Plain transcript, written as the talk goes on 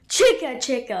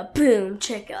Chicka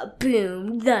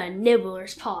boom, the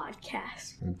Nibblers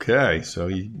podcast. Okay, so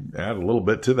you add a little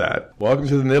bit to that. Welcome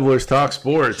to the Nibblers Talk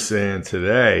Sports, and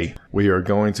today we are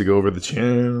going to go over the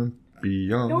Champions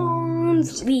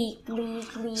League.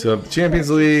 So the Champions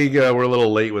League, we're a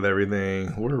little late with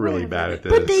everything. We're really bad at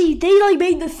this. But they like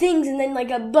made the things, and then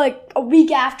like a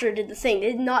week after did the thing.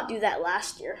 They did not do that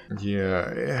last year.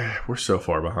 Yeah, we're so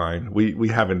far behind. We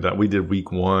haven't done. We did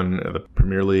week 1 of the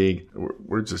Premier League.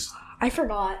 We're just. I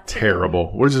forgot.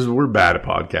 Terrible. We're bad at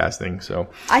podcasting, so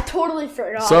I totally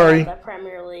forgot sorry. about the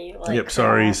Premier League.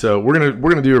 Sorry. So we're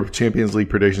gonna do our Champions League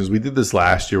predictions. We did this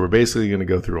last year. We're basically gonna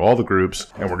go through all the groups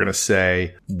and we're gonna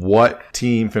say what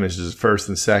team finishes first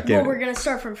and second. Well, we're gonna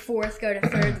start from fourth, go to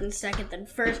third, then second, then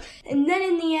first, and then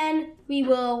in the end we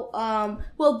will.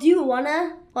 Well, do you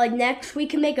wanna next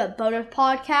week can make a bonus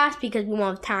podcast because we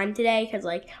won't have time today because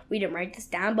we didn't write this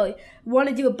down, but we want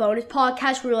to do a bonus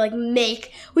podcast where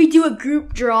we do a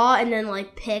group draw and then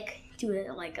do it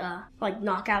a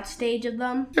knockout stage of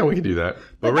them. Yeah, we can do that.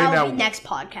 But right now, next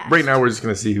podcast. Right now, we're just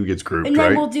gonna see who gets grouped, and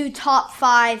then we'll do top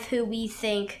 5 who we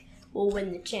think will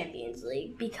win the Champions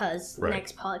League because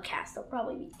next podcast they'll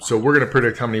probably be 5. So we're going to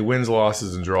predict how many wins,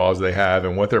 losses, and draws they have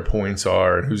and what their points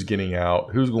are and who's getting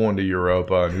out, who's going to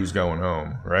Europa, and who's going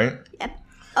home, right? Yep.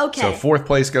 Okay. So 4th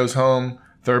place goes home,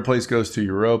 3rd place goes to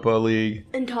Europa League.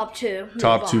 And top 2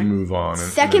 move on.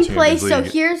 Second place, so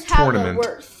here's how it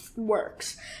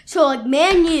works. So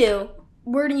Man U,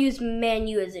 we're going to use Man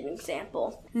U as an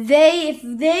example. If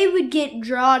they would get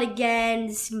drawn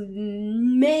against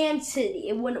Man City,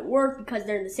 it wouldn't work because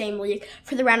they're in the same league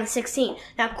for the round of 16.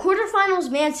 Now,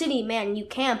 quarterfinals, Man City, Man U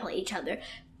can play each other.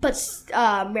 But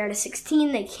round of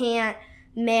 16, they can't.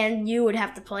 Man U would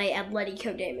have to play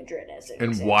Atletico de Madrid as an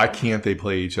example. Why can't they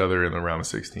play each other in the round of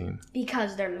 16?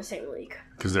 Because they're in the same league.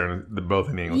 Because they're both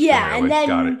in the English Premier League. and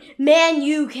then Man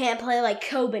U can't play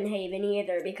Copenhagen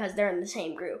either because they're in the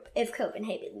same group. If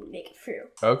Copenhagen would make it through.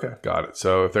 Okay, got it.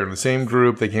 So if they're in the same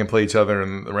group, they can't play each other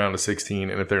in the round of 16,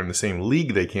 and if they're in the same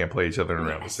league, they can't play each other in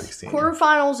the round of 16.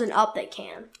 Quarterfinals and up, they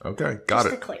can. Okay, got it.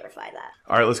 Just to clarify that.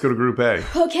 All right, let's go to Group A.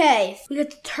 Okay, we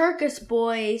got the Turkish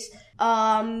boys.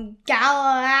 Galastor,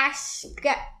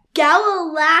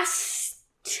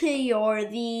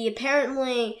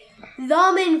 apparently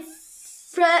them and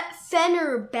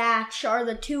Fenerbahce are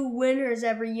the 2 winners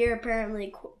every year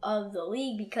apparently of the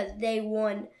league because they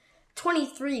won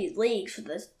 23 leagues for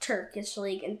the Turkish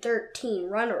league and 13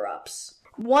 runner-ups.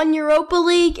 1 Europa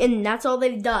League, and that's all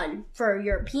they've done for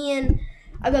European.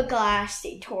 I got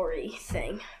Galastor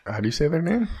thing. How do you say their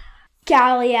name?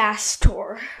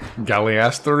 Galastor.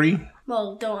 Galastor?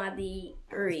 Well, don't have the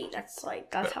 "ri." That's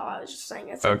how I was just saying.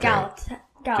 It's okay.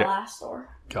 Galastor.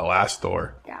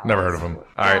 Galastor. Never heard of them.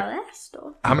 All right.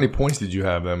 Galastor. How many points did you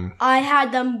have them? I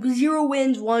had them 0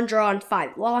 wins, 1 draw, and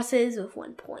 5 losses with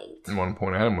 1 point. 1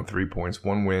 point. I had them with 3 points.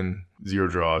 1 win, 0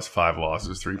 draws, 5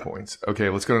 losses, 3 points. Okay,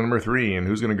 let's go to number 3. And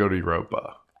who's going to go to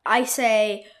Europa? I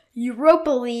say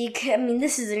Europa League. I mean,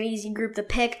 this is an easy group to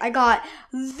pick. I got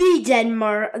the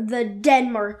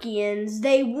Denmarkians.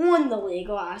 They won the league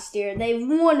last year. They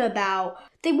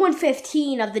won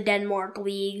 15 of the Denmark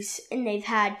leagues, and they've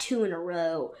had 2 in a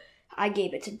row. I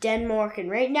gave it to Denmark,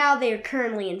 and right now they are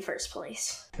currently in first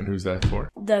place. And who's that for?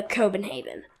 The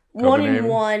Copenhagen.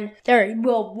 1-1. There,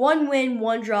 1 win,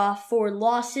 1 draw, 4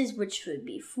 losses, which would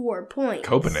be 4 points.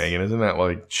 Copenhagen, isn't that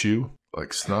like chew?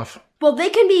 Like snuff? Well, they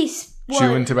can be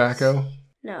chewing tobacco?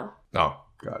 No. Oh,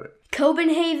 got it.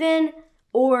 Copenhagen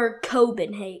or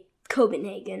Copenhagen.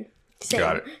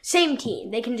 Got it. Same team.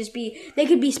 They could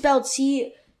be spelled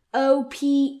Copen. Or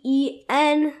K.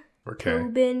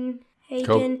 Copenhagen.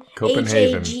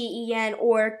 Copenhagen. Hagen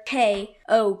or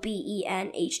Kobenhaven.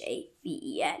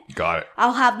 Got it.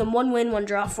 I'll have them 1 win, 1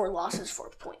 draw, 4 losses, 4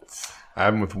 points. I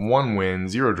have them with 1 win,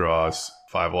 0 draws,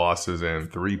 5 losses,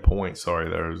 and 3 points. Sorry,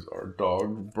 there's our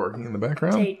dog barking in the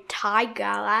background. Say Ty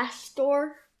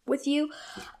Galastor with you.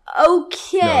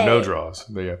 Okay. No draws.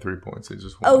 They got 3 points. They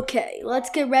just won. Okay, let's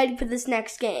get ready for this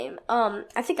next game.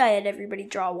 I think I had everybody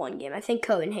draw 1 game. I think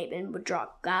Copenhagen would draw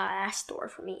Galastor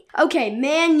for me. Okay,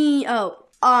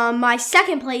 my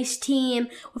second place team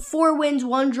with 4 wins,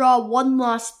 1 draw, 1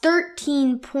 loss,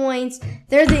 13 points.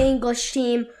 They're the English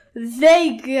team.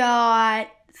 They got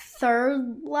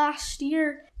 3rd last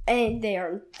year, and they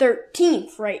are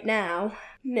 13th right now.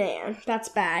 Man, that's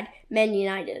bad. Man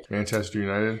United. Manchester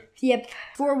United? Yep.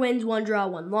 4 wins, 1 draw,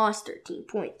 1 loss, 13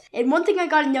 points. And one thing I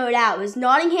got to note out is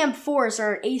Nottingham Forest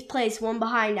are in 8th place, 1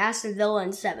 behind Aston Villa in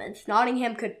 7th.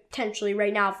 Nottingham could potentially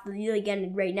right now, if the league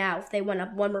ended right now, if they went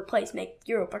up 1 more place, make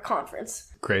Europa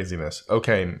Conference. Craziness.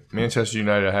 Okay, Manchester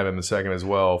United had in the second as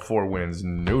well. 4 wins,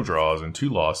 no draws, and 2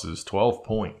 losses, 12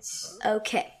 points.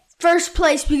 Okay. First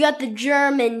place, we got the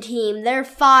German team. They're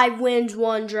 5 wins,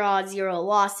 1 draw, 0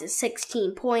 losses,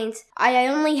 16 points. I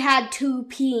only had two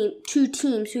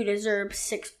teams who deserve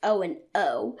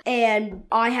 6-0-0. And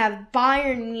I have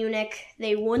Bayern Munich.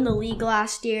 They won the league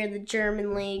last year, the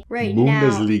German league.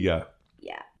 Bundesliga.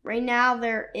 Yeah. Right now,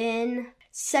 they're in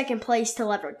second place to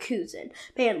Leverkusen.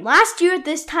 Man, last year at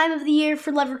this time of the year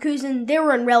for Leverkusen, they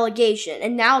were in relegation.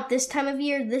 And now at this time of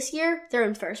year, this year, they're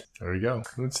in first. There you go.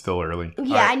 It's still early.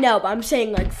 Yeah, right. I know, but I'm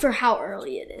saying like for how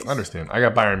early it is. I understand. I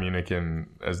got Bayern Munich in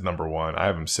as number 1. I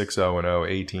have them 6-0-0,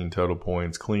 18 total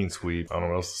points, clean sweep. I don't know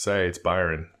what else to say. It's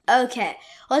Bayern. Okay,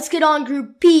 let's get on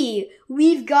Group B.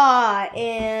 We've got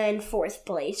in 4th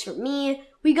place for me,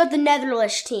 we got the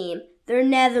Netherlands team. They're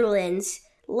Netherlands.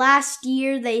 Last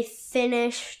year, they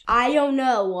finished, I don't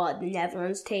know what, the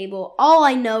Netherlands table. All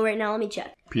I know right now, let me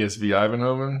check. PSV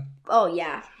Eindhoven? Oh,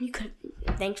 yeah. You could.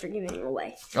 Thanks for giving it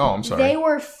away. Oh, I'm sorry. They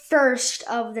were first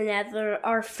of the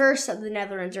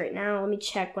Netherlands right now. Let me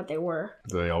check what they were.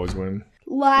 Do they always win?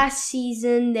 Last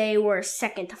season, they were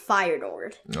second to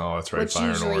Feyenoord. Oh, that's right, which Feyenoord.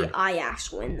 Usually Ajax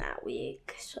win that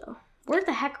week. So, where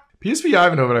the heck? PSV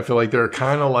Eindhoven, I feel like they're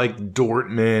kind of like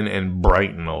Dortmund and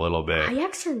Brighton a little bit.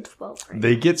 Ajax are in 12th, right?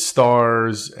 They get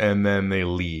stars and then they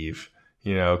leave.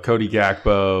 You know, Cody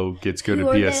Gakpo gets good at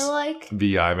PSV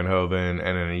Eindhoven,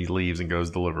 and then he leaves and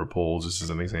goes to Liverpool, just as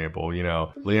an example. You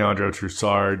know, Leandro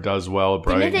Trossard does well at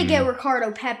Brighton. Didn't they get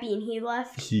Ricardo Pepi and he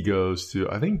left? He goes to,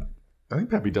 I think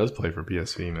Pepi does play for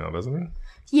PSV now, doesn't he?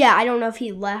 Yeah, I don't know if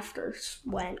he left or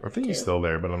went. I think he's still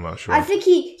there, but I'm not sure. I think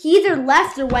he either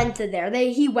left or went to there.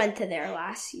 He went to there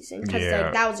last season because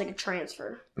that was like a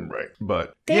transfer. Right,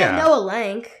 but they had Noah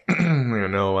Lang.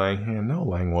 Noah Lang. Yeah, Noah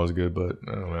Lang was good, but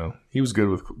I don't know. He was good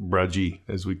with Brudgy,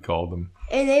 as we called them.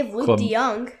 And they have Luc de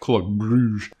Jong. Club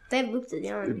Bruges. They have Luc de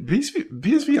Jong. PSV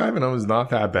Eindhoven is not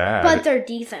that bad. But their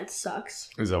defense sucks.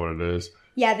 Is that what it is?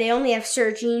 Yeah, they only have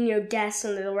Serginho Dest,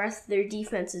 and the rest of their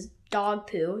defense is dog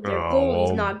poo. Their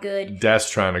goalie's not good.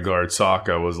 Dest trying to guard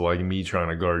Saka was like me trying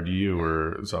to guard you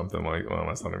or something like, well,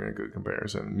 that's not even a good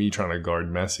comparison. Me trying to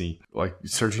guard Messi. Like,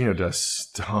 Serginho Dest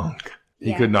stunk.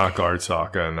 He could not guard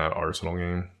Saka in that Arsenal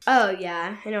game. Oh,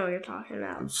 yeah. I know what you're talking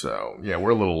about. So, yeah,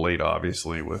 we're a little late,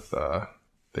 obviously, with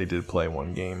they did play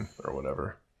one game or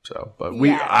whatever. So, but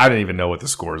I didn't even know what the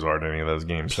scores are to any of those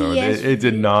games. So it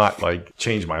did not like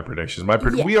change my predictions.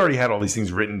 We already had all these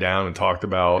things written down and talked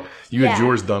about. You had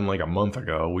yours done like a month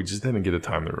ago. We just didn't get a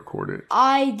time to record it.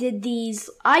 I did these.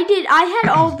 I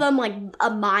had all of them like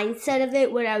a mindset of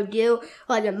it, what I would do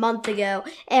like a month ago.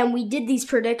 And we did these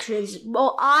predictions.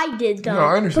 Well, I did them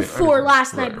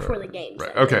last night before the game.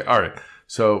 Right. Okay. All right.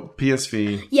 So,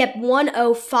 PSV. Yep,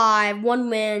 105, 1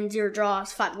 win, 0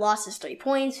 draws, 5 losses, 3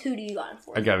 points. Who do you got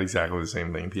for? I got exactly the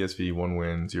same thing. PSV, 1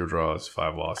 win, 0 draws,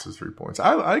 5 losses, 3 points.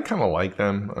 I kind of like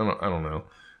them. I don't know.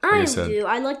 I do.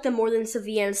 I like them more than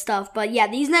Sevilla and stuff. But yeah,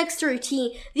 these three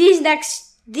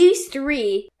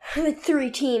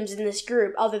teams in this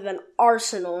group, other than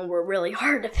Arsenal, were really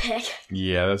hard to pick.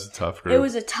 Yeah, that's a tough group. It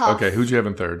was a tough. Okay, who'd you have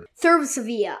in third? Third was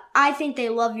Sevilla. I think they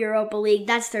love Europa League.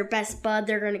 That's their best bud.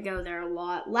 They're going to go there a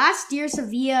lot. Last year,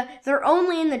 Sevilla, they're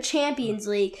only in the Champions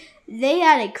League. They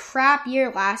had a crap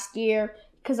year last year.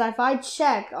 Because if I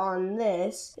check on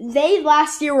this, they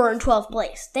last year were in 12th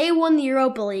place. They won the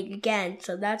Europa League again,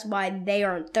 so that's why they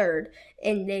are in third,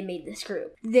 and they made this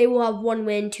group. They will have 1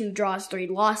 win, 2 draws, 3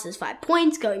 losses, 5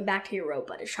 points, going back to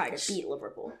Europa to try to beat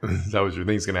Liverpool. That was your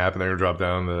thing's going to happen? They're going to drop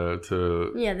down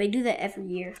to... Yeah, they do that every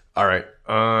year. All right.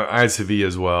 I had Sevilla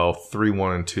as well.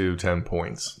 3-1-2, 10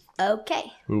 points.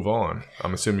 Okay. Move on.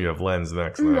 I'm assuming you have Lens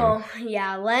next. Then. Well,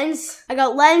 yeah, Lens. I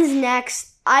got Lens next.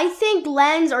 I think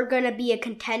Lens are going to be a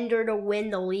contender to win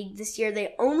the league this year.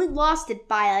 They only lost it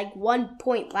by like 1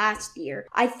 point last year.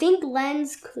 I think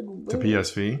Lens could win. To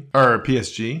PSV? Or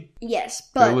PSG? Yes,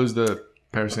 but... They lose to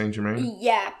Paris Saint-Germain?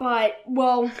 Yeah, but,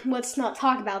 well, let's not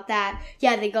talk about that.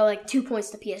 Yeah, they go like 2 points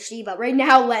to PSG, but right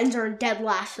now Lens are in dead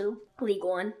last in League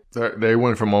One. They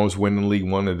went from almost winning League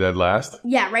One to dead last?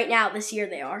 Yeah, right now, this year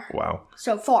they are. Wow.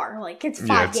 So far. Like, it's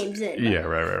 5 games in. Yeah,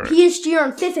 right. PSG are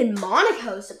in 5th and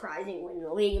Monaco, surprisingly, in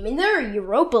the league. I mean, they're a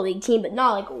Europa League team, but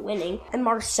not, like, winning. And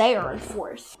Marseille are in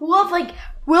 4th. We'll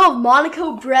have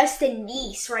Monaco, Brest, and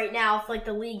Nice right now if, like,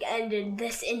 the league ended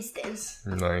this instance.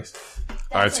 Nice.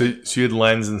 All right, so you had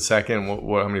Lens in second.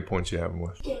 How many points do you have him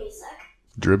with? Give me a sec.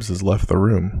 Dribs has left the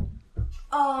room.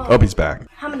 He's back.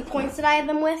 How many points did I have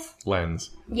them with?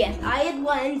 Lens. Yes, I had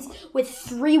Lens with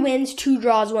 3 wins, 2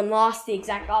 draws, 1 loss. The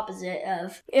exact opposite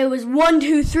of it was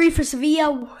 1-2-3 for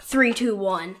Sevilla,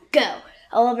 3-2-1. Go.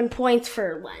 11 points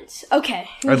for Lens. Okay.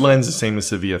 I had Lens the same as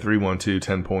Sevilla, 3-1-2,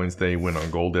 10 points. They win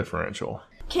on goal differential.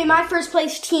 Okay, my first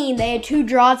place team, they had 2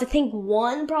 draws. I think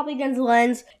 1 probably against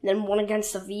Lens, and then 1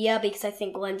 against Sevilla, because I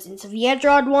think Lens and Sevilla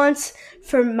drawed once.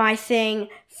 For my thing,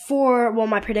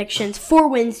 my predictions, 4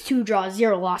 wins, 2 draws,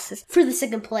 0 losses for the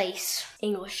second place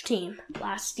English team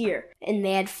last year. And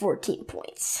they had 14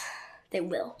 points. They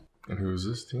will. And who is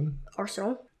this team?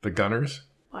 Arsenal. The Gunners?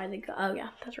 Oh, yeah,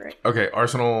 that's right. Okay,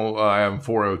 Arsenal, I have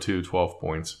 4-0-2, 12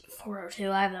 points. 4-0-2,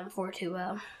 I have them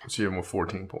 4-2-0. So you have them with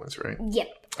 14 points, right? Yep.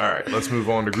 All right, let's move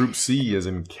on to Group C as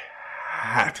in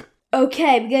cat.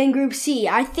 Okay, beginning Group C.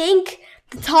 I think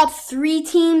the top 3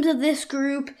 teams of this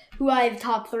group, who I have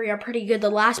top 3, are pretty good. The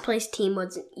last place team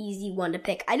was an easy one to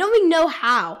pick. I don't even know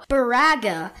how.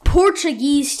 Braga,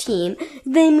 Portuguese team.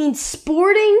 They mean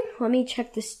Sporting. Let me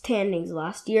check the standings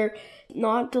last year.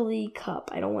 Not the League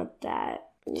Cup. I don't want that.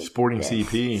 Sporting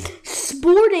CP.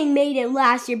 Sporting made it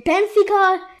last year.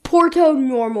 Benfica, Porto,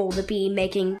 normal to be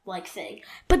making thing.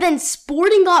 But then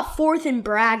Sporting got 4th in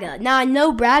Braga. Now I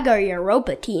know Braga are a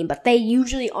Europa team, but they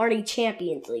usually aren't a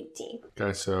Champions League team.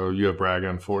 Okay, so you have Braga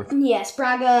in 4th? Yes,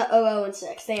 Braga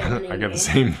 0-6. They are winning. I got the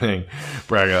same thing.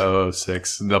 Braga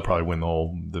 0-6. They'll probably win the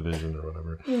whole division or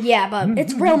whatever. Yeah, but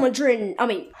it's Real Madrid. I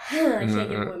can't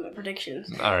give away my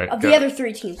predictions. All right. The other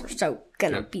 3 teams are so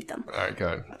gonna beat them. All right, go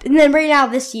ahead. And then right now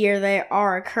this year they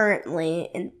are currently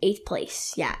in 8th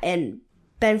place. Yeah, and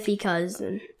Benfica's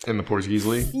in the Portuguese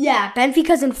league? Yeah,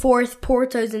 Benfica's in 4th,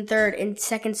 Porto's in 3rd, and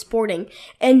 2nd Sporting.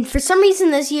 And for some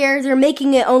reason this year, they're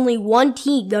making it only 1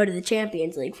 team go to the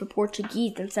Champions League for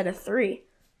Portuguese instead of 3.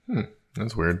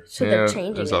 That's weird. So they're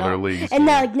changing there's it other up. leagues. And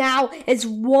now it's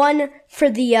 1 for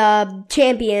the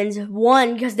Champions,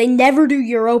 1 because they never do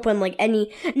Europa and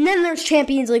any. And then there's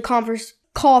Champions League Conference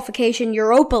qualification,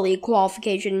 Europa League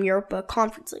qualification, Europa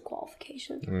Conference League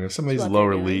qualification. Yeah, some of these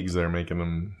lower leagues, they're making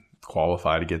them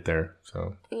qualify to get there.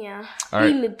 So yeah, all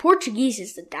right. Portuguese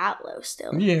is that low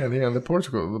still. Yeah. The league in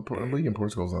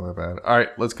Portugal is not that bad. All right,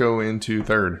 let's go into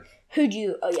 3rd. Who'd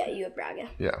you? Oh yeah, you have Braga.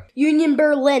 Yeah. Union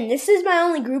Berlin. This is my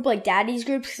only group Daddy's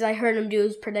group because I heard him do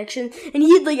his predictions and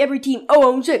he had every team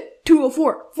 0-6,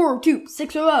 2-4, 4-2,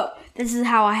 6-0. This is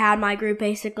how I had my group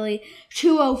basically.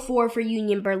 2-0-4 for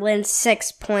Union Berlin,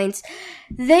 6 points.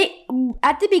 They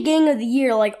at the beginning of the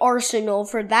year Arsenal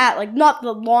for that not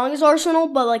the longest Arsenal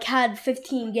but had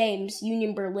 15 games.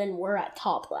 Union Berlin were at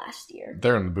top last year.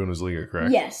 They're in the Bundesliga,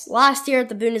 correct? Yes, last year at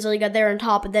the Bundesliga they were on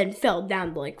top and then fell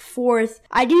down to 4th.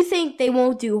 I do think they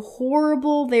won't do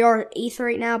horrible. They are 8th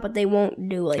right now, but they won't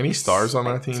do any stars on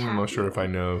that team. I'm not sure if I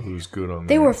know who's good on.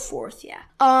 They were 4th, yeah.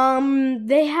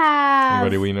 They have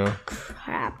anybody we know?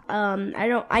 Crap.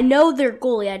 I know their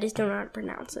goalie. I just don't know how to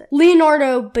pronounce it.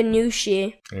 Leonardo Bonucci.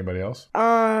 Anybody else?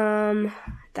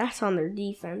 That's on their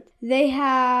defense. They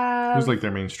have who's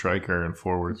their main striker and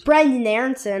forwards? Brendan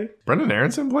Aronson. Brendan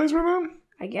Aronson plays for them?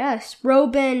 I guess.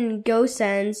 Robin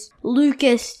Gosens.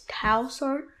 Lucas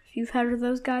Tausart. If you've heard of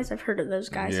those guys, I've heard of those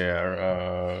guys.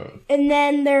 Yeah. And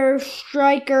then their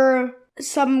striker,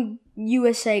 some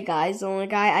USA guys. The only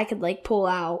guy I could pull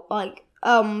out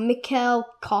Mikhail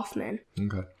Kaufman.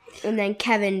 Okay. And then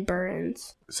Kevin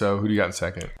Burns. So who do you got in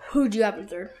 2nd? Who do you have in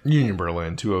 3rd? Union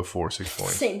Berlin, 2-0-4, 6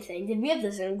 points. Same thing. Did we have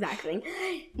the same exact thing?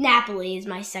 Napoli is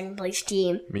my 2nd place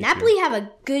team. Me Napoli too. have a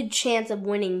good chance of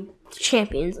winning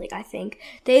Champions League, I think.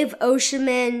 They have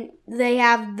Oshiman. They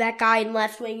have that guy in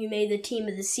left wing who made the team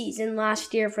of the season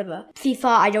last year for the FIFA.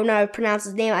 I don't know how to pronounce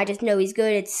his name. I just know he's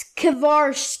good. It's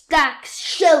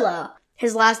Kvaratskhelia.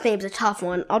 His last name's a tough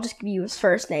one. I'll just give you his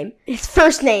first name. His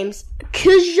first name's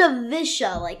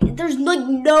Kujavisha. There's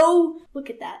no...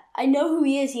 Look at that. I know who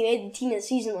he is. He made the team of the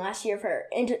season last year for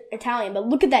Italian, but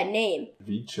look at that name.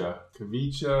 Kavicha.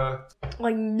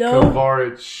 No.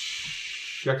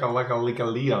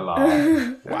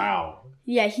 Kvaratskhelia. Wow.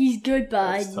 Yeah, he's good,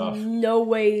 but no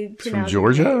way. From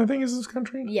Georgia, I think is his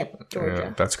country? Yep, Georgia.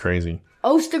 Yeah, that's crazy.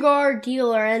 Ostergaard, Di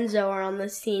Lorenzo are on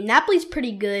this team. Napoli's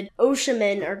pretty good.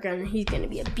 Oshiman he's gonna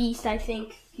be a beast, I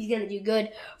think. He's gonna do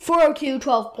good. 4-0-2,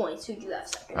 12 points. Who do you have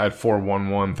 2nd? I had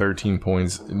 4-1-1, 13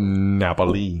 points.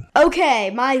 Napoli.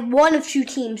 Okay, my one of 2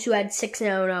 teams who had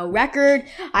 6-0 record.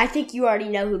 I think you already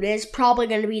know who it is. Probably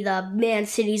gonna be the Man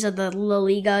Cities of the La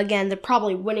Liga again. They're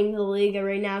probably winning the Liga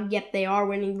right now. Yep, they are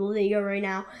winning the Liga right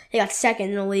now. They got 2nd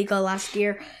in the Liga last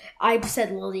year. I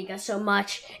said La Liga so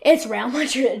much. It's Real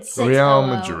Madrid. 6-0, Real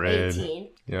Madrid. 18.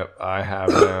 Yep, I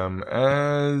have them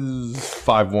as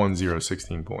 5-1-0,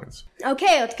 16 points.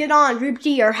 Okay, let's get on. Group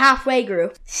D, or halfway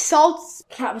group. Salts.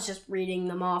 I was just reading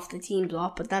them off, the teams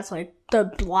off, but that's like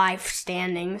the live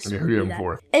standings. Yeah, who do you have in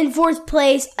fourth? In fourth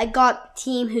place, I got the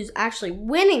team who's actually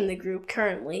winning the group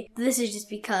currently. This is just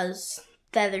because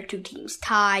the other two teams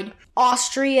tied.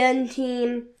 Austrian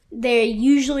team. They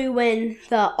usually win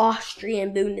the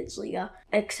Austrian Bundesliga,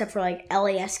 except for like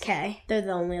LASK. They're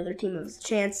the only other team with a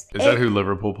chance. Is that who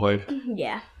Liverpool played?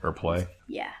 Yeah. Or play?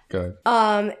 Yeah. Good.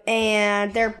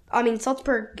 And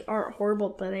Salzburg aren't horrible,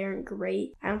 but they aren't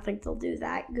great. I don't think they'll do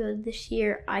that good this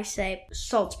year. I say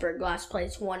Salzburg last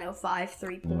place, 105,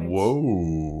 3 points.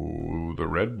 Whoa, the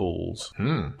Red Bulls.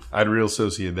 I'd Real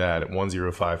Sociedad at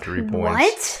 105, 3 points.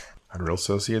 What? I'd Real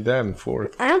Sociedad in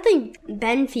fourth. I don't think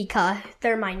Benfica,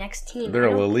 they're my next team. They're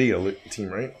a La Liga team,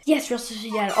 right? Yes, Real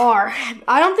Sociedad are.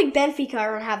 I don't think Benfica are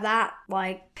going to have that,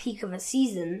 peak of a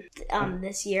season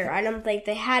this year. I don't think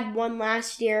they had one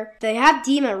last year. They have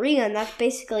Di Maria, and that's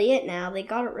basically it now. They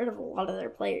got rid of a lot of their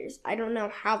players. I don't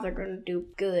know how they're going to do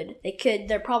good.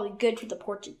 They're probably good for the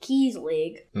Portuguese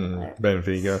league.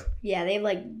 Benfica. Yeah, they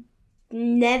have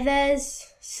Neves,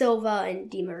 Silva, and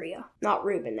Di Maria. Not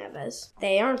Ruben Neves.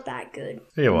 They aren't that good.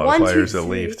 They have a lot of players that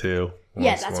leave, too.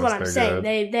 That's what I'm saying.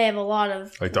 They have a lot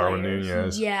of like Darwin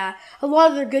Nunez. Yeah. A lot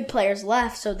of their good players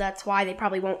left, so that's why they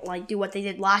probably won't do what they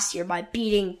did last year by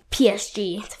beating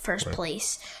PSG to first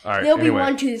place. All right, they'll be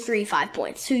 1, 2, 3, 5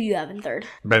 points. Who you have in third?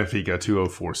 Benfica,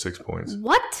 204, 6 points.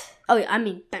 What? Oh, I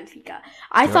mean Benfica.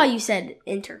 I thought you said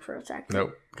Inter for a second.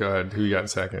 Nope. Go ahead. Who you got in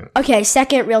second? Okay,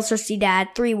 second, Real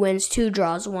Sociedad. 3 wins, 2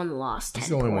 draws, 1 loss. It's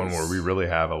the only one where we really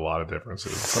have a lot of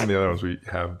differences. Some of the other ones we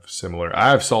have similar. I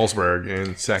have Salzburg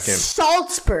in second.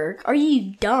 Salzburg? Are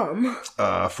you dumb?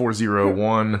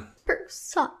 4-0-1.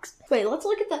 Sucks. Wait, let's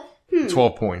look at the...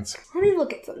 12 points. Let me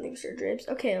look at something, Sir Dribs.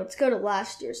 Okay, let's go to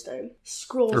last year's time.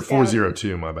 Scrolls or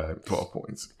 4-0-2, my bad. 12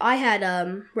 points. I had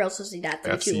Real Sociedad 3-2-1.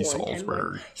 FC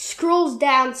Salzburg. Scrolls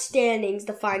down standings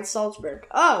to find Salzburg.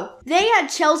 Oh, they had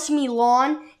Chelsea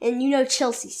Milan, and you know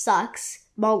Chelsea sucks.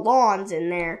 Milan's in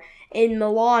there. And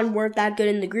Milan weren't that good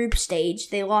in the group stage.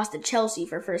 They lost to Chelsea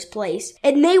for first place.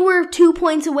 And they were 2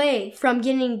 points away from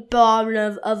getting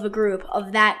bottom of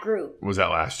that group. Was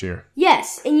that last year?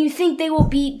 Yes, and you think they will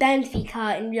beat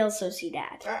Benfica and Real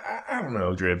Sociedad. I don't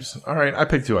know, Dribs. All right, I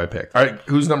picked who I picked. All right,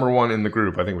 who's number one in the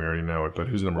group? I think we already know it, but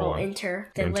who's number one? Inter.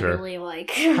 They're literally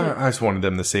I just wanted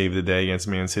them to save the day against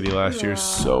Man City last year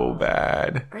so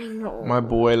bad. I know. My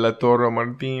boy, Lautaro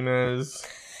Martinez.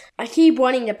 I keep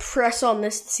wanting to press on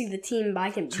this to see the team, but I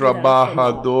can.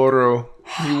 Trabajadoro.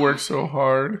 He works so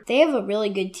hard. They have a really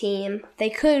good team.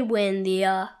 They could win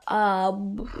the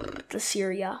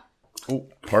Syria. Oh,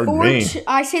 pardon me.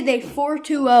 I said they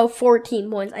 4-2-0, 14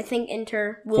 points. I think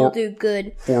Inter will do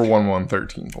good. 4-1-1,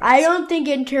 13 points. I don't think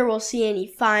Inter will see any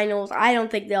finals. I don't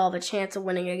think they'll have a chance of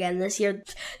winning again this year.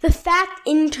 The fact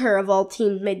Inter, of all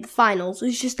teams, made the finals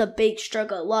was just a big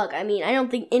stroke of luck. I mean, I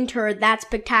don't think Inter are that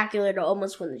spectacular to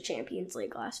almost win the Champions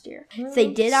League last year. If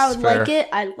they did, I would like it.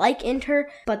 I like Inter,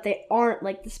 but they aren't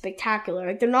like the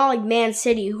spectacular. They're not like Man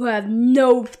City, who have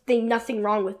nothing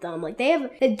wrong with them. They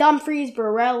have Dumfries,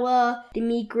 Barella,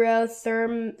 Demigro,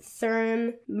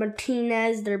 Thurm,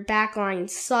 Martinez. Their backline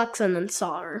sucks, and then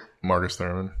Sauer. Marcus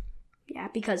Thurman. Yeah,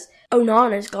 because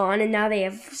Onana's gone, and now they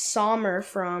have Sommer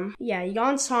from... Yeah,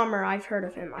 Jan Sommer, I've heard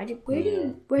of him. Where do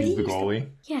you... He's the goalie?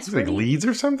 Yes. He's Leeds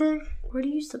or something? Where do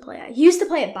you used to play at? He used to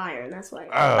play at Bayern, that's why. He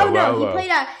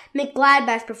played at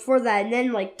McGladbach before that, and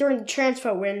then, during the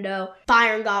transfer window,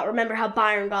 remember how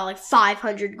Bayern got,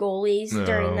 500 goalies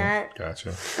during that?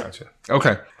 Gotcha.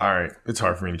 Okay. All right. It's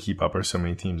hard for me to keep up. There's so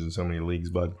many teams in so many leagues,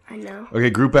 bud. I know.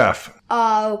 Okay, Group F.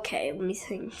 Okay, let me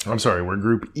think. I'm sorry, we're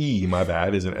Group E, my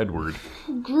bad, isn't Edward.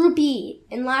 Group E.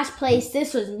 In last place,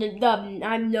 this was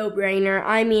I'm no-brainer.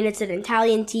 I mean, it's an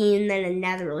Italian team, then a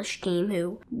Netherlands team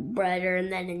who better,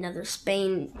 and then another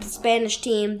Spanish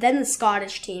team, then the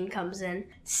Scottish team comes in.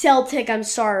 Celtic, I'm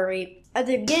sorry. At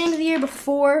the beginning of the year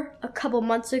before, a couple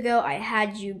months ago, I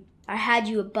had you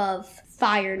above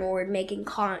Feyenoord making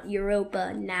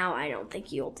Europa. Now I don't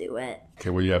think you'll do it.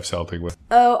 Okay, what do you have Celtic with?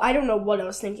 Oh, I don't know what I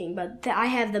was thinking, but I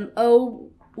have them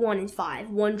 1-5,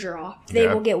 1 draw. They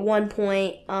will get 1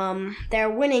 point. They're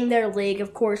winning their league,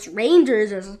 of course.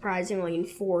 Rangers are surprisingly in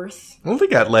 4th. I don't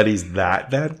think Atleti's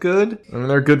that good. I mean,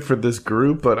 they're good for this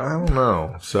group, but I don't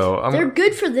know. They're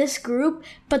good for this group,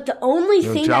 but the only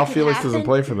thing that can Felix happen, doesn't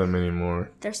play for them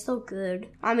anymore. They're still good.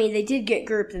 I mean, they did get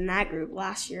grouped in that group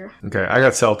last year. Okay, I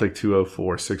got Celtic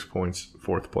 204, 6 points,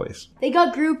 4th place. They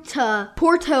got grouped to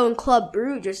Porto and Club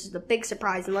Brugge, which is the big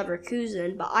surprise in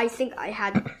Leverkusen, but I think I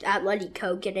had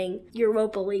Atletico getting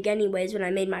Europa League anyways when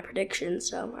I made my predictions,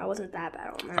 so I wasn't that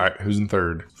bad on that. All right, who's in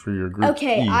third for your group?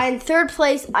 Okay, in third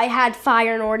place, I had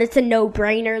Feyenoord. It's a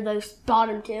no-brainer, those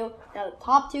bottom two. Now, the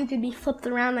top two could be flipped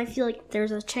around. I feel like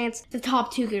there's a chance the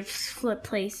top two could flip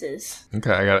places.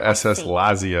 Okay, I got SS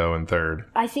Lazio in third.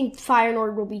 I think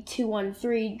Feyenoord will be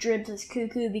 2-1-3. Dribs is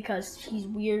cuckoo because he's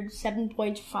weird. 7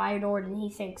 points Feyenoord, and he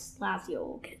thinks Lazio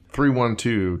will get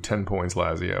 3-1-2, 10 points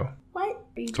Lazio. What?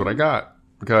 That's what I got.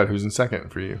 God, who's in second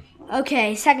for you?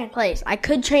 Okay, second place. I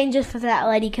could change it for that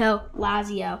Atletico,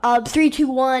 Lazio.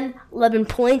 3-2-1, 11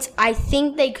 points. I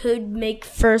think they could make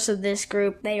first of this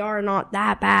group. They are not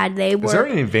that bad. Is there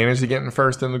any advantage to getting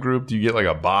first in the group? Do you get like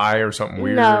a bye or something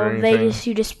weird? No, or anything?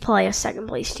 you just play a second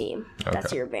place team. Okay.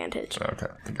 That's your advantage. Okay,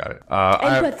 got it.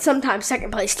 But sometimes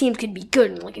second place teams could be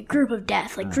good in like a group of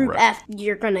death. Like group F,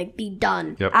 you're gonna be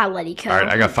done. Yep. Atletico. All right,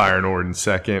 I got Feyenoord in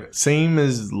second. Same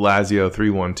as Lazio,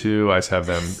 3-1-2. I just have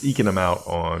them eking them out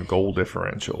on goal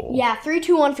differential. Yeah,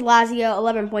 3-2-1 for Lazio,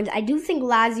 11 points. I do think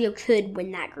Lazio could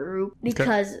win that group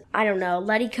because, I don't know,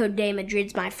 Atletico de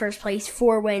Madrid's my first place,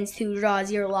 4 wins, 2 draws,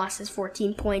 0 losses,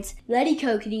 14 points.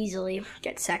 Atletico could easily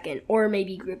get second or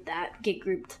maybe get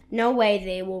grouped. No way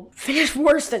they will finish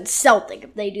worse than Celtic.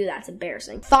 If they do, that's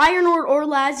embarrassing. Feyenoord or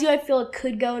Lazio, I feel it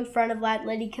could go in front of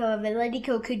Atletico. If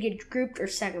Atletico could get grouped or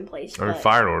second place. I mean,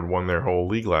 Feyenoord won their whole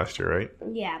league last year, right?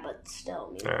 Yeah, but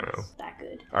still, I know. It's that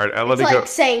good. All right, Atletico. It's like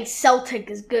saying Celtic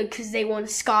is good because they won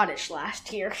Scottish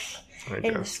last year.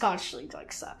 And the Scottish League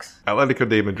sucks. Atletico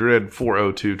de Madrid,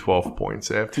 4-0-2, 12 points.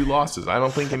 They have 2 losses. I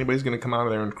don't think anybody's going to come out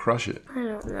of there and crush it. I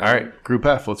don't know. All right, Group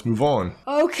F. Let's move on.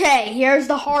 Okay, here's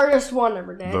the hardest one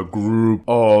ever, Dad. The Group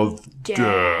of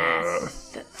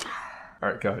Death. All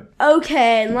right, go ahead.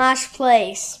 Okay, in last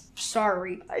place.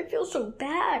 Sorry. I feel so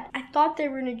bad. I thought they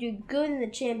were going to do good in the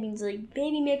Champions League.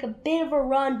 Maybe make a bit of a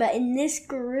run, but in this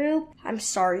group, I'm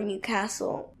sorry,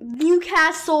 Newcastle.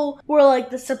 Newcastle were like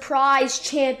the surprise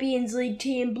Champions League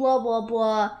team, blah, blah,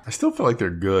 blah. I still feel like they're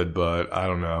good, but I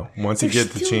don't know. Once you get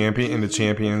the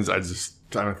champions, I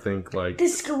don't think like...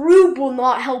 This group will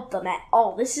not help them at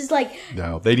all. This is like...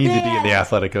 No, they need to be in the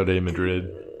Atletico de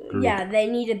Madrid group. Yeah, they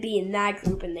need to be in that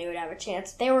group and they would have a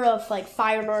chance. If they were if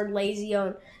Feyenoord, Lazio,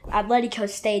 and Atletico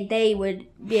stayed, they would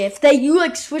be, if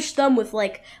you switched them with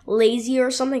Lazio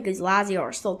or something, because Lazio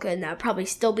are still good and that would probably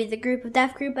still be the group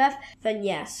F, then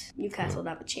yes, Newcastle would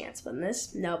have a chance. But in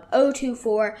this, nope.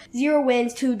 0-2-4, 0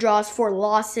 wins, 2 draws, 4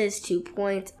 losses, 2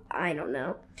 points. I don't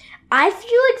know. I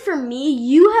feel like for me,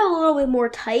 you have a little bit more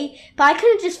tight, but I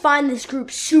couldn't just find this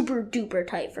group super duper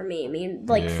tight for me. I mean,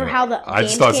 for how the I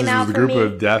just thought since it was the group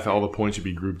of death, all the points should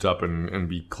be grouped up and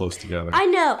be close together. I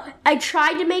know. I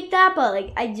tried to make that,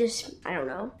 but I don't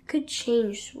know. Could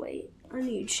change. Wait, I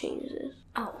need to change this.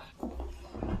 Oh,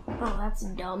 that's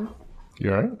dumb.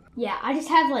 You alright? Yeah, I just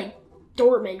have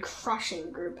Dortmund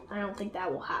crushing group. I don't think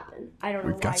that will happen. I don't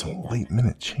know. We've got some late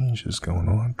minute changes going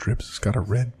on. Drips has got a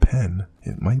red pen.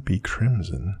 It might be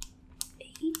crimson.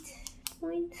 8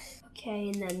 points. Okay,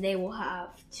 and then they will have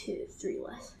 3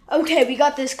 less. Okay, we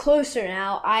got this closer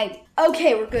now.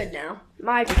 Okay, we're good now.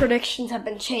 My predictions have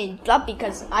been changed up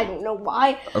because I don't know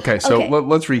why. Okay, so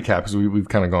let's recap because we've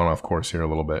kind of gone off course here a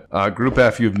little bit. Group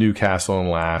F, you have Newcastle in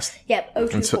last. Yep,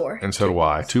 0-2-4. And so do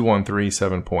I. 2-1-3,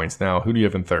 7 points. Now, who do you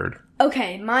have in third?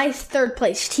 Okay, my third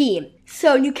place team.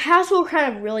 So Newcastle were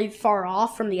kind of really far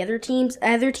off from the other teams.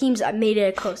 Other teams made it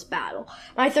a close battle.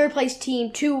 My third place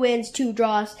team, 2 wins, 2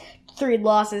 draws, 3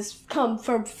 losses, come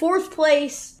from 4th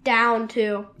place down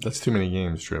to... That's too many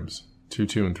games, Tribs. 2,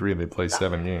 2, and 3, they play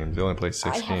 7 games. They only play 6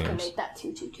 games. I have to make that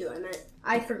 2-2-2.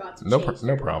 I forgot to change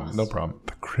No problem.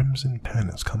 The Crimson Pen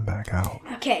has come back out.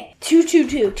 Okay,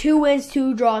 2-2-2. 2 wins,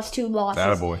 2 draws, 2 losses.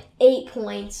 Attaboy. 8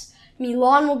 points.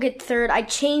 Milan will get third. I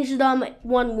changed them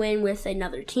 1 win with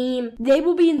another team. They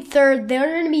will be in third. They're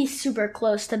going to be super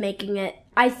close to making it.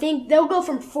 I think they'll go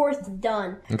from 4th to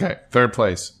done. Okay, third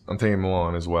place. I'm taking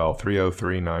Milan as well.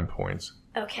 3-0-3, 9 points.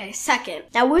 Okay, second.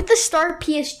 Now with the start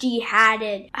PSG had,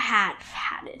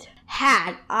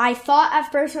 I thought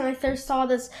at first when I first saw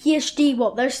this, PSG,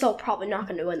 well, they're still probably not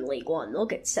going to win League One. They'll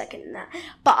get second in that.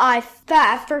 But at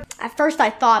first I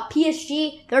thought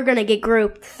PSG, they're going to get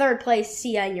grouped 3rd place,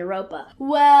 see ya in Europa.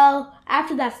 Well,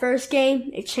 after that first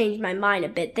game, it changed my mind a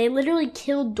bit. They literally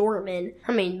killed Dortmund.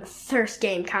 I mean, the first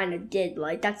game kind of did.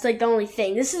 That's the only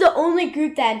thing. This is the only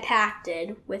group that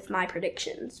impacted with my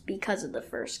predictions because of the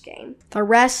first game. The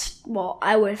rest, well,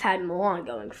 I would have had Milan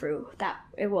going through that.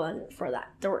 It wasn't for that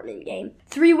Dortmund game.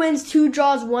 3 wins, 2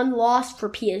 draws, 1 loss for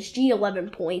PSG,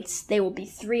 11 points. They will be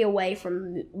 3 away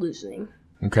from losing.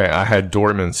 Okay, I had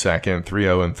Dortmund second,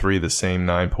 3-0-3, the same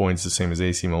 9 points, the same as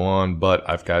AC Milan, but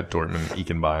I've got Dortmund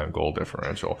eking by on goal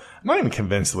differential. I'm not even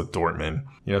convinced with Dortmund.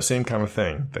 Same kind of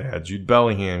thing. They had Jude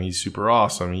Bellingham. He's super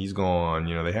awesome. He's gone.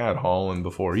 They had Haaland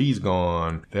before he's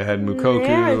gone. They had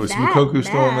Mukoko. Is Mukoko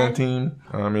still on that team?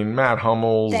 Matt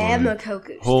Hummels. They have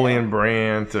Mukoko. Julian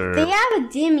Brandt. They have a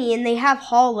Demi and they have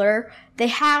Haller. They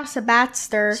have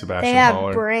Sebastian they have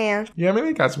Haller. Brandt. Yeah,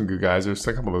 they got some good guys. There's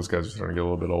a couple of those guys are starting to get a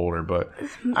little bit older, but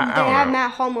I don't know.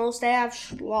 Matt Hummels. They have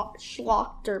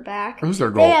Schlochter back. Who's their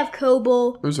goal? They have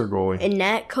Kobel. Who's their goalie? And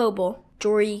Nat Kobel.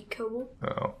 Jory Kobel.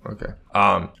 Oh, okay.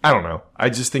 I don't know. I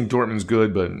just think Dortmund's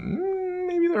good, but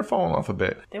maybe they're falling off a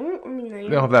bit. They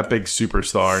don't have that big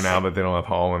superstar now that they don't have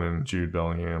Haaland and Jude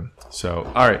Bellingham. So,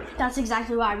 all right. That's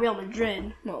exactly why Real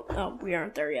Madrid. Well, we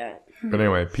aren't there yet. But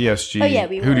anyway, PSG. Oh, yeah,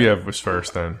 who do you have was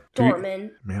first then?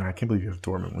 Dortmund. Man, I can't believe you have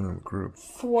Dortmund winning the group.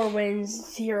 4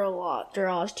 wins, 0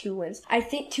 draws, 2 wins. I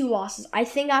think 2 losses. I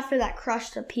think after that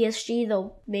crush to PSG,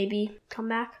 they'll maybe come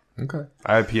back. Okay.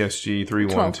 I had PSG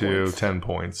 3-1-2, 10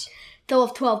 points. They'll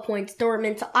have 12 points.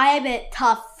 Dortmund. So I have it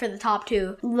tough for the top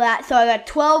 2. So I got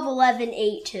 12, 11,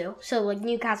 8, 2. So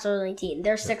Newcastle are 19.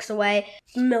 They're 6 away.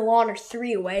 Milan are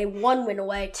 3 away. 1 win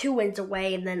away. 2 wins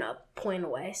away. And then a point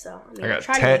away. So I got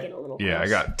trying 10, to make it a little close. I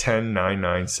got 10, 9,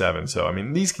 9, 7. So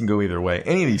these can go either way.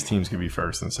 Any of these teams could be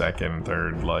first and second and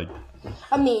third.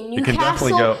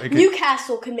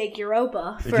 Newcastle could make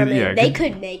Europa for a minute. They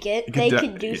could make it. They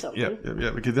could do something. Yeah.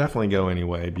 It could definitely go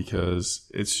anyway because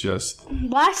it's just...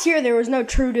 Last year, there was no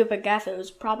true group of death. It was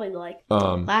probably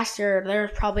last year, there was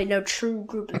probably no true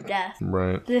group of death.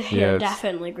 Right. Yeah,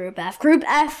 definitely Group F. Group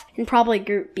F and probably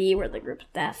Group B were the group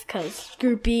of death because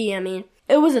Group B,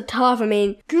 it was a tough,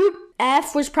 Group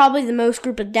F was probably the most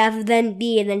group of death, then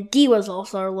B, and then D was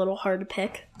also a little hard to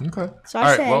pick. Okay. So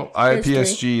I had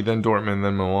PSG, then Dortmund,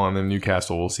 then Milan, then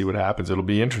Newcastle. We'll see what happens. It'll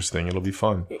be interesting. It'll be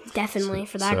fun. Definitely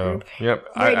for that group. Yep.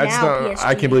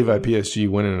 I can't believe I had PSG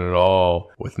winning it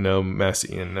all with no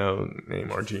Messi and no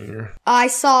Neymar Jr. I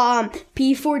saw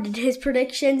B4 did his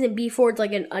predictions, and B4's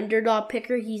an underdog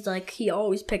picker. He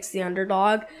always picks the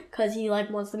underdog because he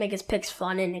wants to make his picks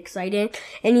fun and exciting.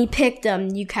 And he picked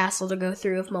Newcastle to go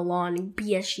through with Milan and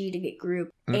PSG to get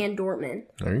group. And Dortmund.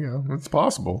 There you go. It's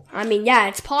possible. Yeah,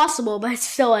 it's possible, but it's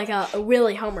still a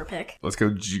really homer pick. Let's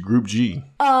go Group G.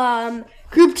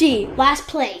 Group G, last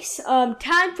place.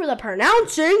 Time for the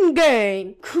pronouncing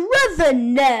game.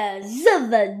 Krevenez,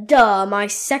 my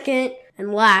second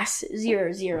and last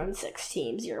 0-0-6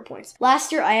 team, 0 points.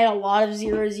 Last year, I had a lot of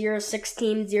 0-0-6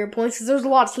 teams, 0 points, because there was a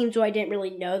lot of teams who I didn't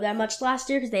really know that much last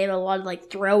year, because they had a lot of,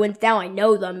 throw-ins. Now I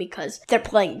know them because they're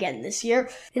playing again this year.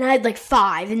 And I had,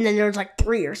 5, and then there was,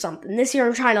 3 or something. This year,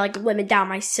 I'm trying to, limit down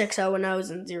my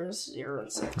 6-0-0s and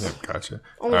 0-0-6. Yep, gotcha.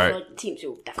 Only all for, right. Teams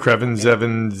who definitely... Kreven,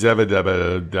 Zevin,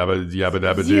 Zebedeba, Yabba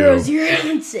Dabba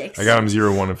 0-0-6. I got them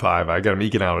 0-1-5. I got them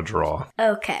eking out a draw.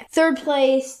 Okay. Third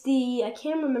place, I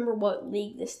can't remember what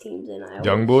league this team's in.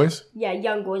 Young Boys? Yeah,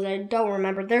 Young Boys. I don't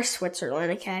remember. They're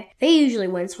Switzerland, okay? They usually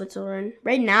win Switzerland.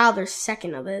 Right now, they're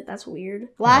second of it. That's weird.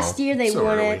 Last year, they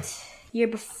won it. Year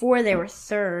before, they were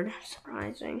third.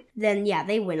 Surprising. Then, yeah,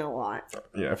 they win a lot.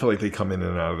 Yeah, I feel like they come in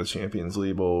and out of the Champions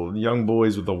League. Well, Young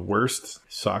Boys with the worst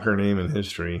soccer name in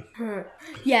history.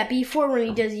 Yeah, before when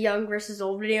he does young versus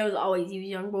old videos, always use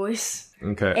Young Boys.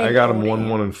 Okay, I got them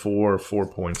 1-1-4, 4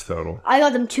 points total. I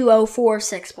got them 2-0-4,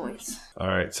 6 points. All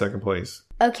right, second place.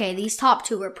 Okay, these top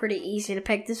 2 are pretty easy to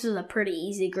pick. This is a pretty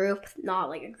easy group,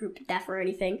 not a group of death or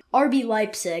anything. RB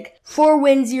Leipzig, 4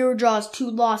 wins, 0 draws, 2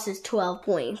 losses, 12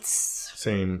 points.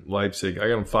 Same, Leipzig. I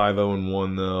got them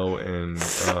 5-0-1 though, and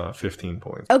 15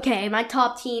 points. Okay, my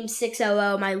top team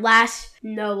 6-0-0. My last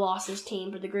no losses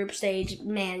team for the group stage,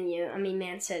 Man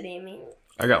City.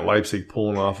 I got Leipzig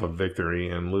pulling off a victory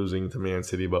and losing to Man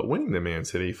City, but winning to Man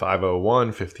City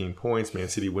 5-0-1, 15 points. Man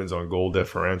City wins on goal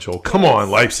differential. Come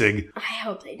on, Leipzig. I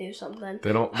hope they do something.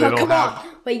 They don't have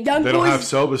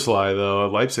Szoboszlai though.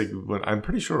 Leipzig. I'm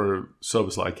pretty sure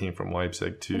Szoboszlai came from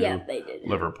Leipzig to they did.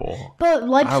 Liverpool. But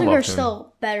Leipzig are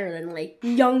still better than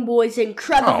Young Boys and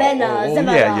Krevenez.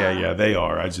 Yeah, they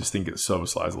are. I just think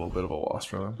Szoboszlai is a little bit of a loss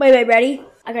for them. Wait, ready?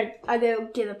 I gotta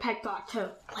give a pep talk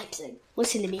to Leipzig.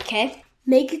 Listen to me, okay?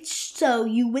 Make it so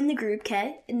you win the group,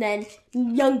 okay? And then,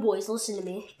 Young Boys, listen to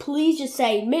me. Please just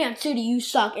say, Man City, you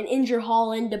suck, and injure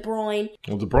Haaland, De Bruyne.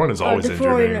 Well, De Bruyne is always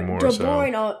injured anymore. De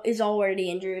Bruyne is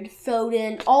already injured.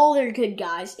 Foden, all their good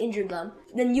guys, injured them.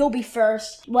 Then you'll be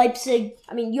first. Leipzig,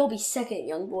 you'll be second,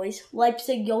 Young Boys.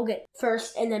 Leipzig, you'll get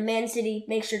first. And then Man City,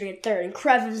 make sure to get third. And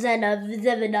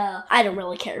Krevenez, I don't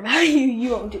really care about you.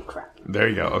 You won't do crap. There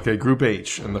you go. Okay, Group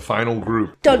H, and the final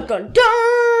group. Dun, dun,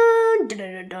 dun!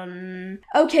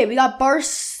 Okay, we got Barca.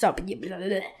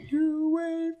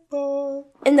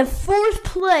 In the fourth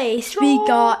place, we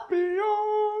got...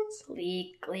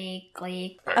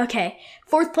 Okay,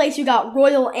 fourth place, we got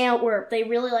Royal Antwerp. They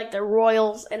really like their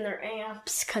Royals and their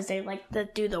Amps because they like to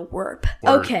do the warp.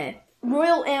 Okay.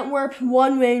 Royal Antwerp,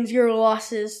 1 win, 0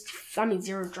 losses.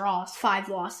 0 draws, 5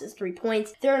 losses, 3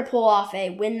 points. They're going to pull off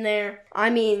a win there.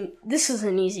 This is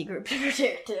an easy group to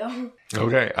predict, too.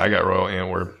 Okay, I got Royal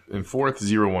Antwerp in fourth,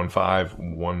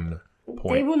 0-1-5, 1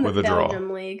 point they won with the a Belgium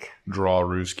draw. League. Draw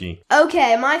Ruski.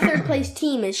 Okay, my third place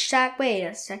team is Wait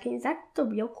a second, is that the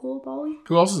real Koulibaly?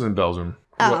 Who else is in Belgium?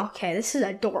 Oh, okay, this is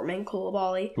a Dortmund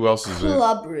Koulibaly. Who else is in?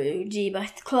 Club Brugge,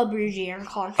 but Club Brugge are in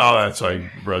conference. Oh, that's right,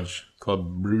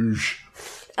 Club Bruges.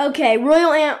 Okay,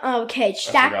 okay, I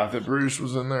forgot that Bruges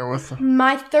was in there with them.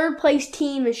 My third place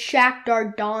team is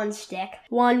Shakhtar Donetsk.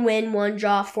 1 win, 1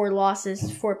 draw, 4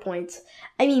 losses, 4 points.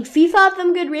 FIFA have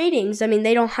them good ratings.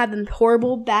 They don't have them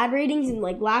horrible, bad ratings. And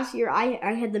last year,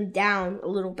 I had them down a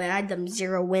little bit. I had them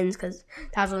 0 wins because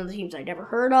that was one of the teams I'd never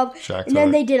heard of. Shakhtar. And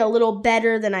then they did a little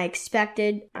better than I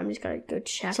expected. I'm just going to go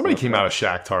check. Somebody came out of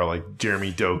Shakhtar, like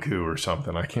Jeremy Doku or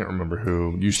something. I can't remember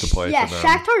who used to play for them.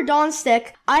 Shakhtar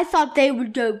Donetsk. I thought they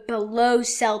would go below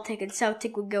Celtic and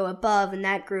Celtic would go above in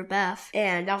that group F.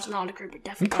 And that was not a group of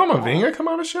definitely. Did Kamavinga come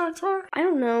out of Shakhtar? I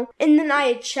don't know. And then I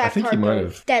had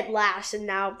Shakhtar dead last,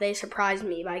 and now they surprised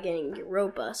me by getting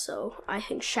Europa, so I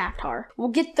think Shakhtar will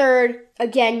get third.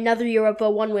 Again, another Europa,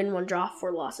 1 win, 1 draw,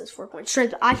 4 losses, 4 points.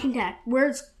 Strength, I can tag.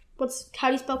 How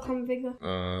do you spell Kamavinga?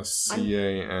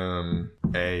 Camavinga.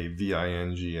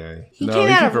 He came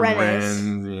out of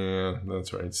Rennes. Yeah,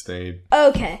 that's right. Stayed.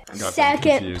 Okay.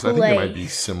 Second place. I think they might be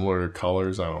similar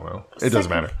colors. I don't know. It doesn't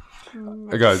matter.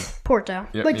 I got Porto.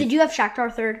 Yeah, Wait, did you have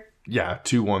Shakhtar third? Yeah,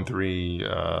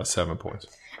 2-1-3, 7 points.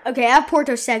 Okay, I have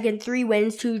Porto second, 3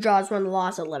 wins, 2 draws, 1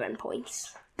 loss, 11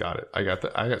 points. Got it. I got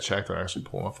Shakhtar actually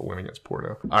pulling off a win against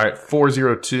Porto. All right,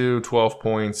 4-0-2, 12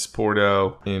 points.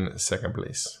 Porto in second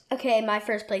place. Okay, my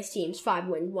first place team's 5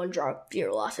 wins, 1 draw,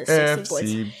 0 losses, 16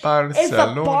 points. Barcelona. If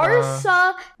the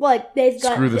Barca, they've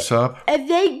got... Screw this up. If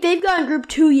they've gotten group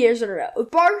 2 years in a row.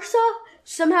 If Barca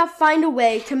somehow find a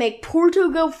way to make Porto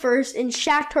go first and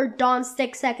Shakhtar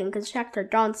Donetsk second, because Shakhtar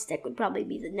Donetsk would probably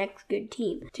be the next good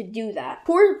team to do that.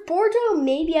 Porto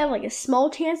maybe have a small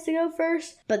chance to go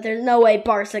first, but there's no way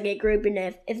Barca get grouped in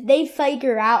it. If they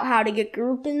figure out how to get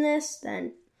grouped in this,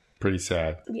 then... Pretty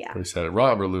sad. Yeah. Pretty sad.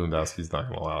 Robert Lewandowski's not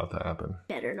going to allow it to happen.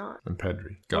 Better not. And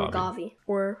Pedri. Gavi.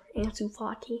 Or Ansu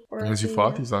Fati. Ansu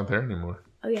Fati's not there anymore.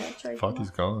 Oh, yeah, that's right. Fati's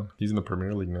gone. He's in the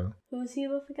Premier League now. Who is he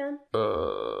with again?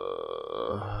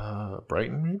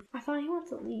 Brighton, maybe? I thought he went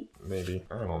to Leeds. Maybe.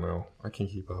 I don't know. I can't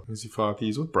keep up. Ansu Fati,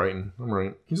 he's with Brighton. I'm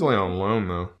right. He's only on loan,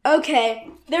 though. Okay,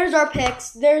 there's our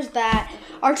picks. There's that.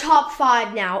 Our top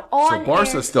 5 now. So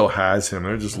Barca still has him.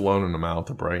 They're just loaning him out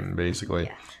to Brighton, basically.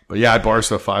 Yeah. But yeah,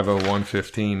 Barca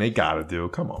 5-0-1-15. They got to do.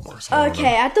 Come on, Barca.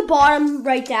 Okay, at the bottom,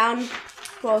 write down...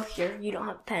 Well, here, you don't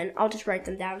have a pen. I'll just write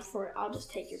them down I'll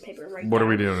just take your paper and write What down.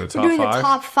 are we doing? The top 5? We're doing the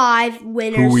top 5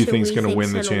 winners. Who we think's going to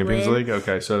win the Champions League?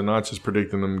 Okay, so not just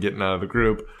predicting them getting out of the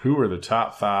group. Who are the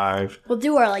top 5? We'll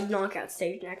do our knockout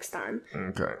stage next time.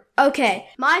 Okay,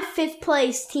 my 5th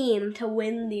place team to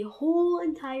win the whole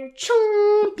entire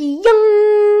Champions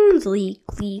League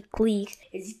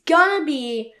is gonna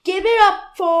be... Give it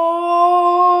up for...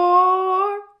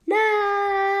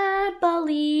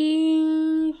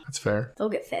 Napoli. That's fair. They'll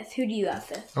get 5th. Who do you have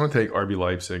 5th? I'm going to take RB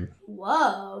Leipzig.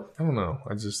 Whoa. I don't know.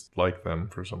 I just like them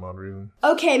for some odd reason.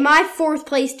 Okay, my 4th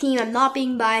place team. I'm not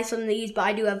being biased on these, but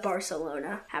I do have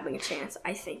Barcelona having a chance.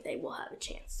 I think they will have a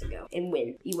chance to go and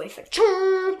win UEFA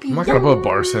Champions. I'm not going to put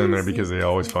Barca in there because they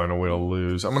always find a way to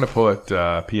lose. I'm going to put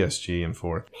PSG in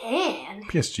 4th. Man.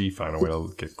 PSG find a way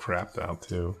to get crapped out,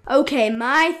 too. Okay,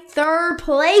 my 3rd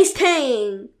place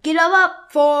team. Get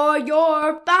up for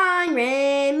your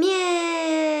Bayern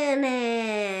Munich.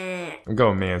 I'm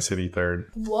going Man City 3rd.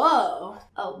 Whoa.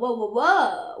 Oh,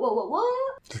 whoa.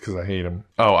 Just because I hate them.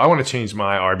 Oh, I want to change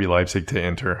my RB Leipzig to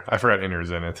Inter. I forgot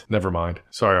Inter's in it. Never mind.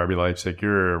 Sorry, RB Leipzig.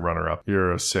 You're a runner-up.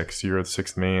 You're a 6th. You're a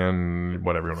 6th man.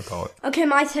 Whatever you want to call it. Okay,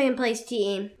 my 2nd place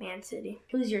team. Man City.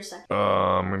 Who's your 2nd?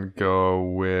 I'm going to go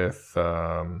with...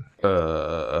 who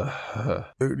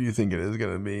do you think it is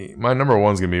going to be? My number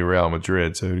 1's going to be Real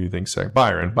Madrid. So who do you think's 2nd?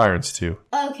 Bayern. Bayern's 2.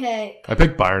 Okay. I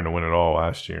picked Bayern to win it all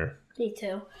last year. Me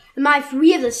too.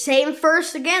 We have the same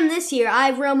first again this year. I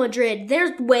have Real Madrid.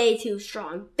 They're way too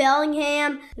strong.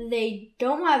 Bellingham, they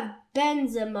don't have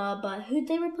Benzema, but who'd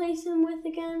they replace him with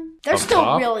again? They're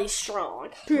still really strong.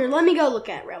 Here, let me go look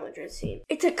at Real Madrid's team.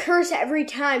 It's a curse every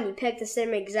time we pick the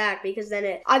same exact because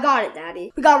then I got it,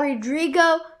 Daddy. We got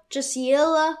Rodrigo,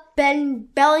 Jasiela,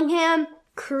 Bellingham,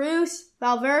 Cruz,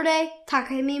 Valverde,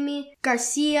 Takahimi,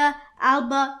 Garcia,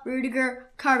 Alba,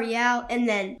 Rudiger, Carrial, and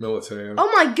then Militao.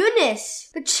 Oh my goodness!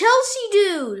 The Chelsea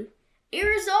dude!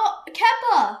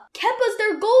 Kepa! Kepa's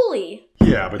their goalie.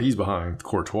 Yeah, but he's behind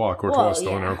Courtois. Courtois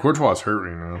still in there. Courtois hurt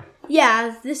right now.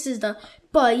 Yeah, it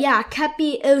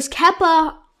was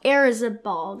Kepa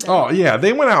Arrizabal. Oh, yeah,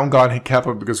 they went out and got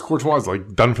Kepa because Courtois is,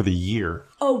 like, done for the year.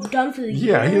 Oh, done for the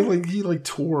year? Yeah, he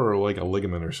tore, like, a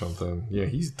ligament or something. Yeah,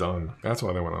 he's done. That's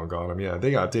why they went out and got him. Yeah,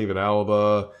 they got David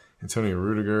Alaba, Antonio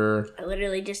Rudiger. I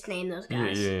literally just named those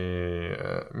guys.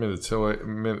 Yeah. Militao,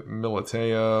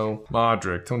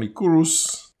 Modric, Toni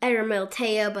Kroos. Edgar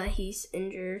Militao, but he's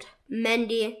injured.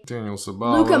 Mendy. Daniel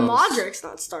Ceballos. Luka Modric's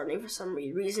not starting for some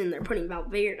reason. They're putting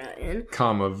Valverde in.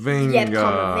 Camavinga. Yeah,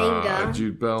 Camavinga.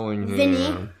 Jude Bellingham.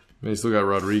 Vinny. They still got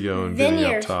Rodrigo and Vinny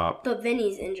up top. But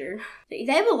Vinny's injured. They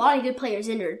have a lot of good players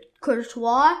injured.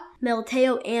 Courtois,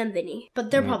 Militao, and Vinny.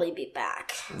 But they'll probably be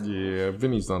back. Yeah,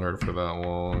 Vinny's not hurt for that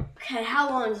long. Okay, how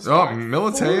long is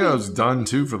Militao's done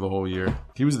too for the whole year.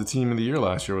 He was the team of the year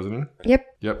last year, wasn't he? Yep.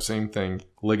 Yep, same thing.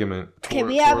 Ligament. Tore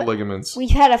ligaments. We've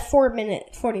had a 40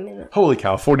 minute. Holy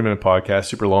cow, 40-minute podcast,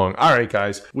 super long. All right,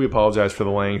 guys, we apologize for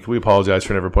the length. We apologize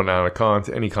for never putting out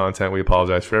any content. We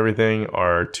apologize for everything.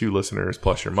 Our 2 listeners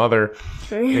plus your mother.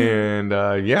 And,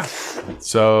 yeah.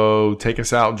 So, take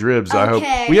us out, Dribs. Okay. I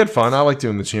hope we had fun. I like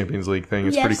doing the Champions League thing.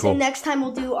 It's pretty cool. And next time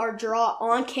we'll do our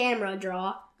on-camera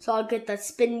draw. So I'll get the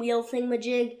spin wheel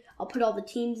thingamajig. I'll put all the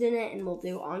teams in it, and we'll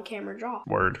do on-camera draw.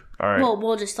 Word. All right. Well,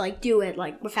 we'll just, do it,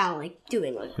 without,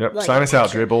 doing it. Yep. Sign us out,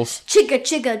 Dribbles.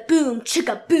 Chicka, boom,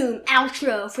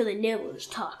 outro for the Nibblers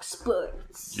Talk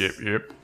Sports. Yep.